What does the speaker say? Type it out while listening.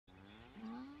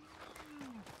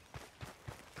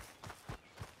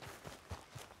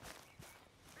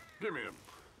Give me him.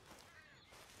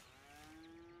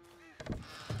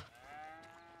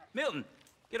 Milton,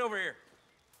 get over here.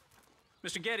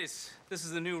 Mr. Geddes, this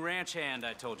is the new ranch hand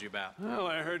I told you about. Well,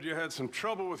 I heard you had some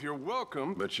trouble with your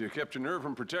welcome, but you kept your nerve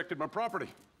and protected my property.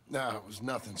 No, it was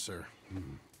nothing, sir.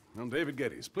 I'm David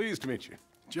Geddes. Pleased to meet you.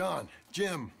 John,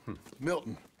 Jim,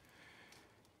 Milton.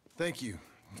 Thank you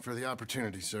for the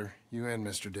opportunity, sir. You and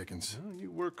Mr. Dickens. Well,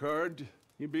 you work hard.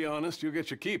 You be honest, you'll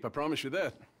get your keep. I promise you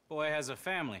that. Boy has a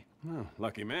family. Oh,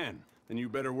 lucky man. Then you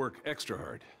better work extra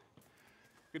hard.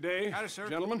 Good day, Howdy, sir.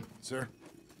 gentlemen. Sir?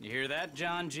 You hear that,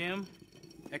 John, Jim?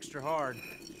 Extra hard.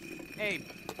 Hey,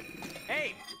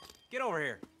 get over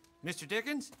here. Mr.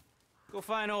 Dickens? Go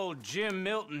find old Jim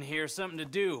Milton here something to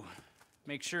do.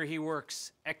 Make sure he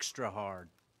works extra hard.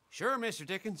 Sure, Mr.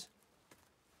 Dickens.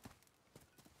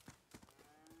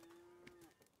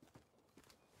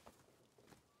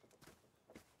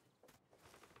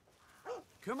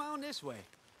 Come on this way.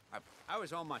 I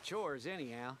was on my chores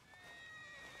anyhow.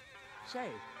 Say,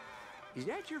 is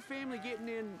that your family getting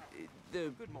in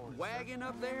the wagon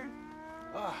up there?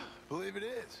 Ah, believe it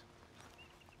is.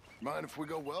 Mind if we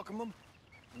go welcome them?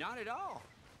 Not at all.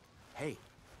 Hey,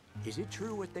 is it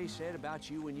true what they said about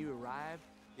you when you arrived?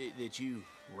 That you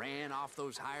ran off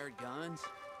those hired guns?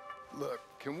 Look,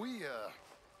 can we,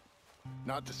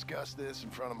 not discuss this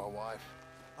in front of my wife?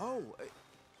 Oh,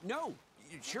 no,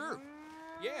 sure.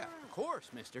 Yeah, of course,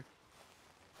 mister.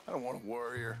 I don't want to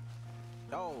worry her.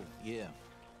 Oh, yeah.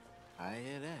 I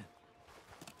hear that.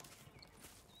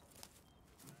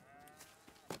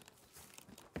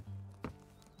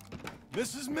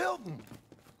 Mrs. Milton!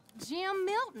 Jim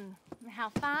Milton. How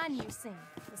fine you seem.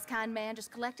 This kind man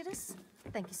just collected us.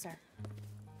 Thank you, sir.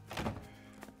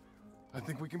 I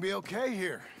think we can be okay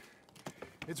here.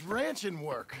 It's ranching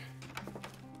work.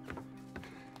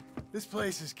 This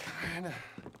place is kinda...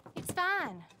 It's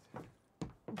fine.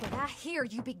 But I hear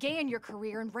you began your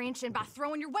career in ranching by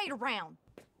throwing your weight around.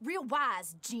 Real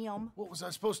wise, Jim. What was I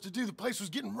supposed to do? The place was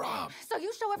getting robbed. So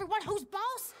you show everyone who's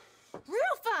boss?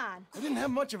 Real fine. I didn't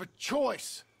have much of a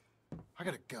choice. I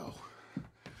gotta go.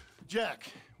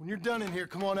 Jack, when you're done in here,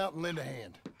 come on out and lend a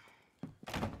hand.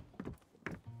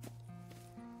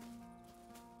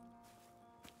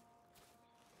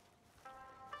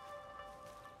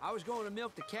 I was going to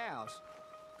milk the cows.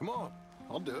 Come on,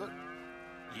 I'll do it.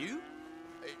 You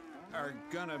are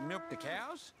gonna milk the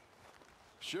cows?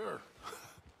 Sure.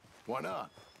 Why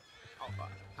not? Oh,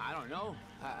 I don't know.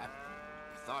 I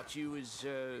thought you was,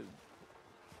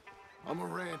 I'm a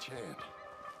ranch hand.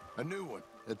 A new one,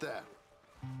 at that.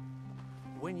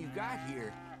 When you got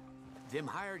here, them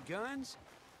hired guns?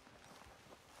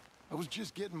 I was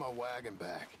just getting my wagon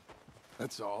back.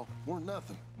 That's all. Weren't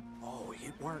nothing. Oh,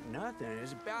 it weren't nothing. It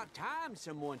was about time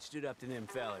someone stood up to them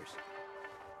fellers.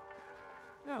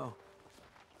 No.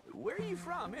 Where are you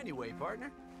from, anyway,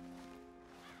 partner?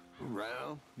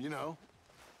 Around, you know.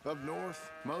 Up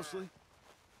north, mostly.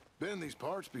 Been in these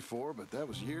parts before, but that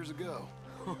was years ago.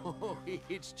 Oh,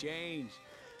 it's changed.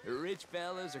 The rich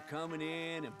fellas are coming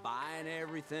in and buying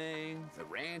everything, the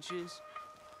ranches.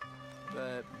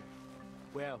 But,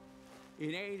 well,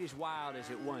 it ain't as wild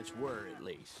as it once were, at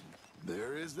least.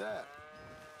 There is that.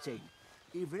 Say,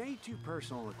 if it ain't too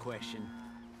personal a question,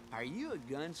 are you a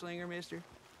gunslinger, mister?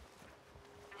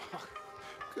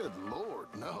 Good Lord,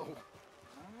 no.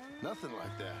 Nothing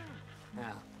like that.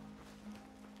 Now,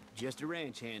 just a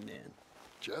ranch hand, then.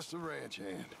 Just a ranch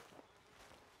hand.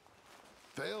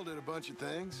 Failed at a bunch of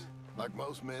things, like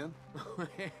most men.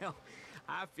 Well,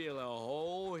 I feel a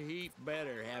whole heap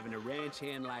better having a ranch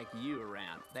hand like you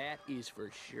around. That is for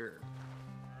sure.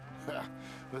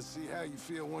 Let's see how you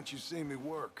feel once you see me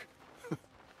work.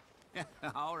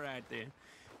 All right, then.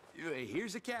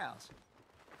 Here's the cows.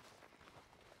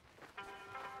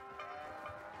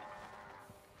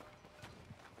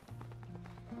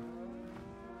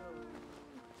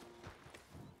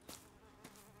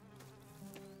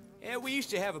 Yeah, we used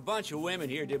to have a bunch of women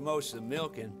here did most of the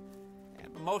milking.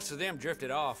 But most of them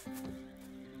drifted off.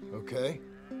 Okay.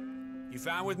 You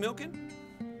fine with milking?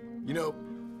 You know,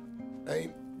 I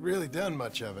ain't really done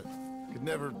much of it. Could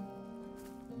never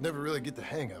really get the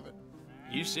hang of it.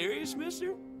 You serious,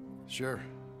 mister? Sure.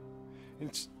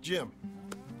 It's Jim.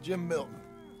 Jim Milton.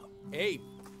 Hey,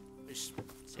 just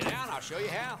sit down, I'll show you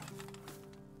how.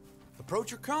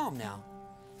 Approach her calm now.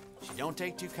 She don't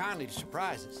take too kindly to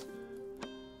surprises.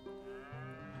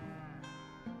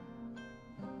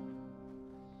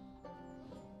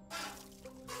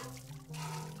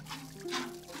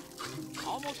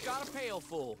 Almost got a pail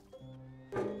full.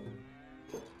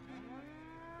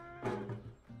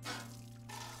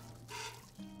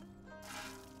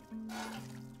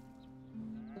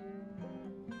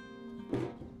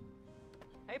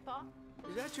 Pa.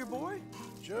 Is that your boy?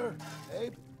 Sure.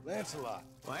 Abe, Lancelot.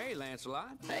 Well, hey, Lancelot.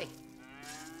 Hey,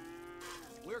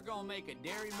 We're gonna make a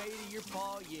dairy maid of your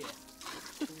paw yet.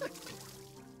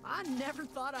 I never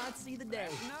thought I'd see the day.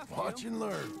 Enough, Watch Jim. and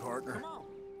learn, partner. Come on.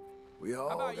 We all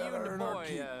How about you gotta and the earn our boy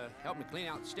keep. help me clean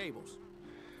out the stables?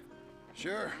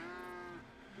 Sure.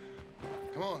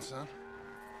 Come on, son.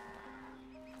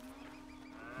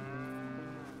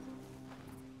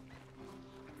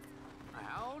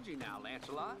 How old you now,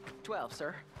 Lancelot? 12,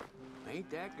 sir. Ain't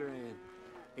that grand?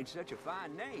 It's such a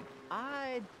fine name.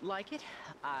 I like it.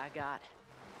 I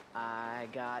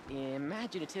got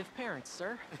imaginative parents,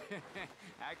 sir.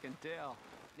 I can tell.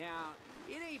 Now,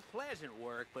 it ain't pleasant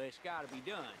work, but it's gotta be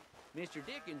done. Mr.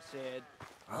 Dickens said,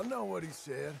 I know what he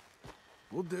said.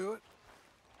 We'll do it.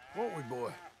 Won't we,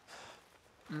 boy?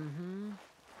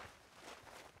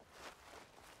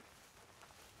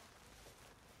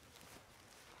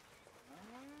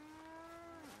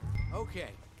 okay,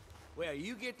 well,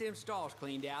 you get them stalls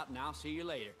cleaned out and I'll see you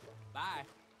later. Bye.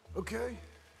 Okay,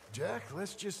 Jack,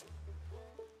 let's just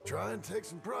try and take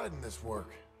some pride in this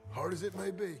work, hard as it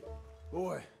may be.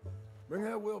 Boy, bring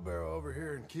that wheelbarrow over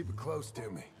here and keep it close to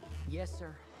me. Yes,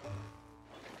 sir.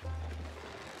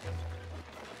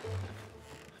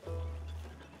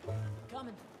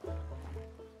 Coming.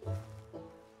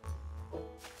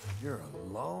 You're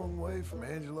a long way from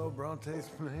Angelo Bronte's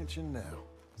mansion now.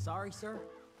 Sorry, sir.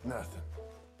 Nothing.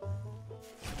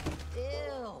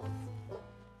 Ew.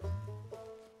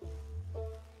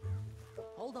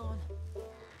 Hold on.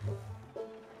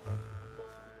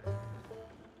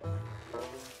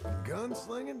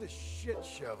 Gunslinging to shit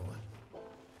shoveling.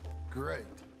 Great.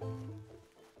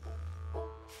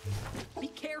 Be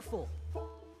careful.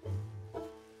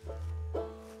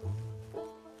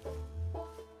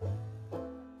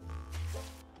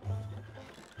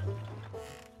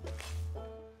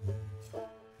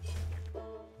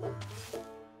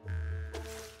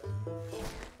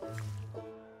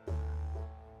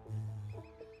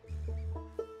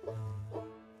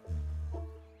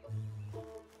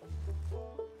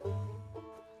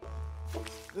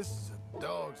 This is a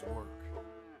dog's work.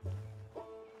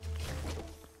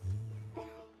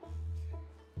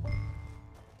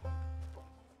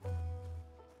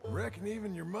 Reckon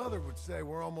even your mother would say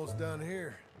we're almost done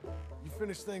here. You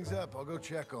finish things up, I'll go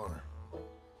check on her.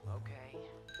 Okay.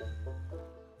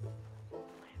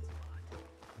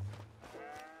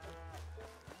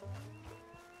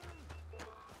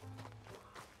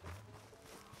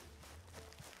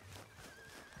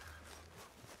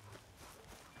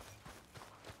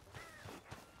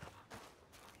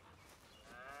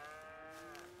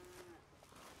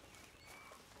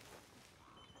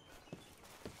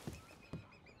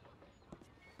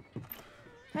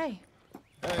 Hey,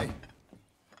 Hey,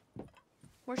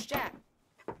 where's Jack?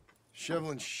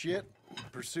 shoveling shit in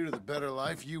pursuit of the better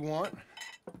life you want?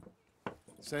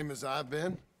 Same as I've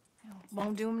been?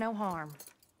 Won't do him no harm.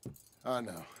 I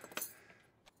know.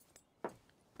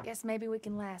 Guess maybe we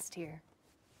can last here.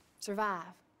 Survive.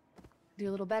 Do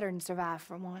a little better than survive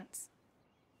for once.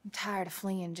 I'm tired of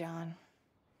fleeing, John.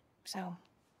 So,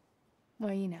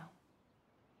 well, you know.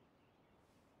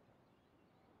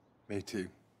 Me too.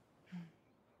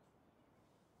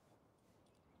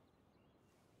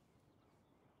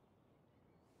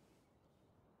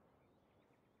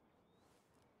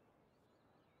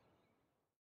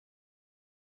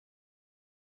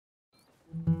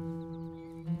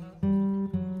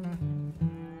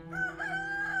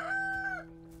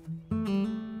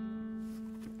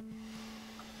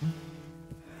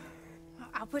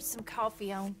 I'll put some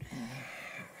coffee on.